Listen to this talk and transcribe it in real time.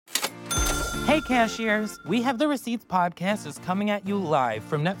Hey, cashiers! We Have the Receipts podcast is coming at you live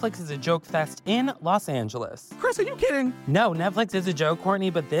from Netflix is a Joke Fest in Los Angeles. Chris, are you kidding? No, Netflix is a joke, Courtney,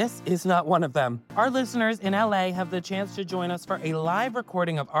 but this is not one of them. Our listeners in LA have the chance to join us for a live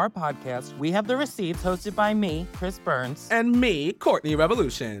recording of our podcast, We Have the Receipts, hosted by me, Chris Burns. And me, Courtney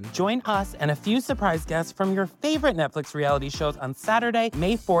Revolution. Join us and a few surprise guests from your favorite Netflix reality shows on Saturday,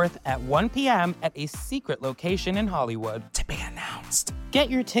 May 4th at 1 p.m. at a secret location in Hollywood. To be announced. Get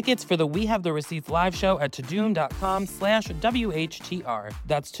your tickets for the We Have the Receipts live show at tudum.com/WHTR.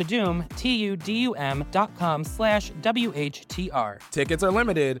 That's Tudum, TUDUM.com/WHTR. Tickets are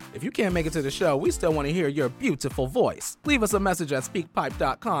limited. If you can't make it to the show, we still want to hear your beautiful voice. Leave us a message at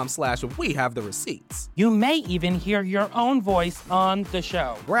speakpipe.com/We Have the Receipts. You may even hear your own voice on the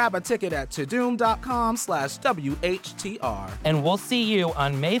show. Grab a ticket at tudum.com/WHTR. And we'll see you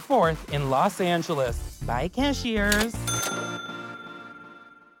on May 4th in Los Angeles. Bye, cashiers.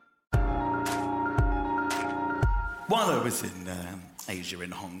 While I was in Asia,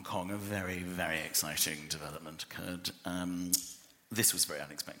 in Hong Kong, a very, very exciting development occurred. This was very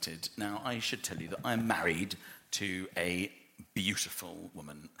unexpected. Now, I should tell you that I'm married to a beautiful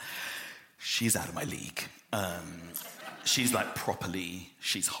woman. She's out of my league. She's like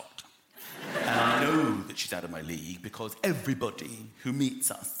she's hot. And I know that she's out of my league because everybody who meets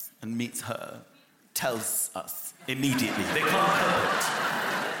us and meets her tells us immediately. They can't help it.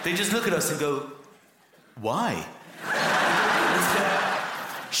 They just look at us and go, why?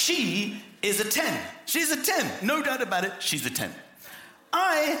 She is a 10. She's a 10. No doubt about it, she's a 10.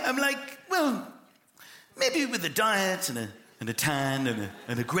 I am like, well, maybe with a diet and a tan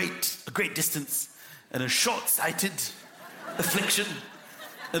and a great distance and a short-sighted affliction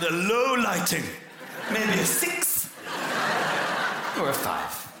and a low lighting, maybe a 6 or a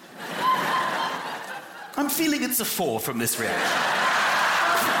 5. I'm feeling it's a 4 from this reaction.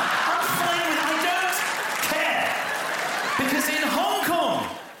 Because in Hong Kong,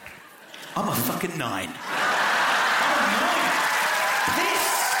 I'm a fucking 9. I'm a 9. This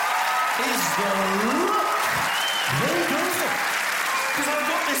is the look they go for. Because I've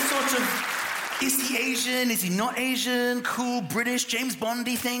got this sort of, is he Asian, is he not Asian, cool British James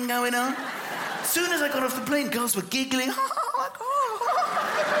Bondy thing going on. As soon as I got off the plane, girls were giggling. I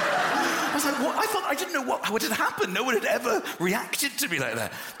was like, what? I didn't know what had happened. No one had ever reacted to me like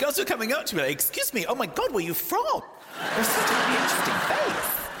that. Girls were coming up to me like, excuse me, oh my God, where are you from? There's such an interesting face.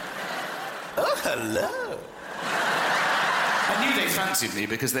 Oh, hello. I knew they fancied me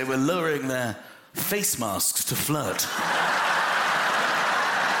because they were lowering their face masks to flirt.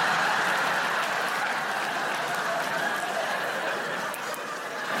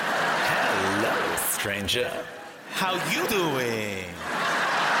 Hello, stranger. How you doing?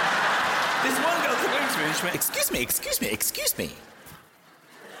 This one girl came over to me and she went, excuse me.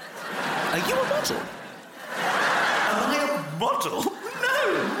 Are you a model? Am I a model? No,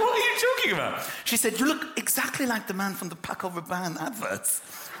 what are you talking about? She said, you look exactly like the man from the Paco Rabanne adverts.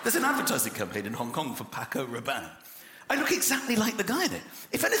 There's an advertising campaign in Hong Kong for Paco Rabanne. I look exactly like the guy there.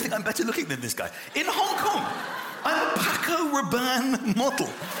 If anything, I'm better looking than this guy. In Hong Kong, I'm a Paco Rabanne model.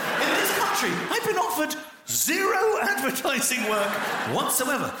 In this country, I've been offered 0 advertising work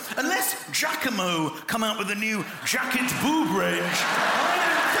whatsoever. Unless Giacomo come out with a new jacket boob range, I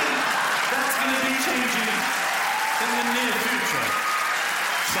don't think that's going to be changing in the near future.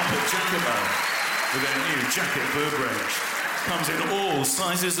 Shop at Giacomo with a new jacket boob range. Comes in all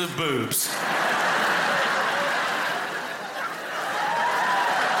sizes of boobs.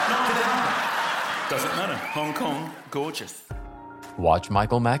 Not gonna happen. Doesn't matter. Hong Kong, gorgeous. Watch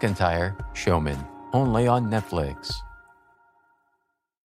Michael McIntyre, Showman, only on Netflix.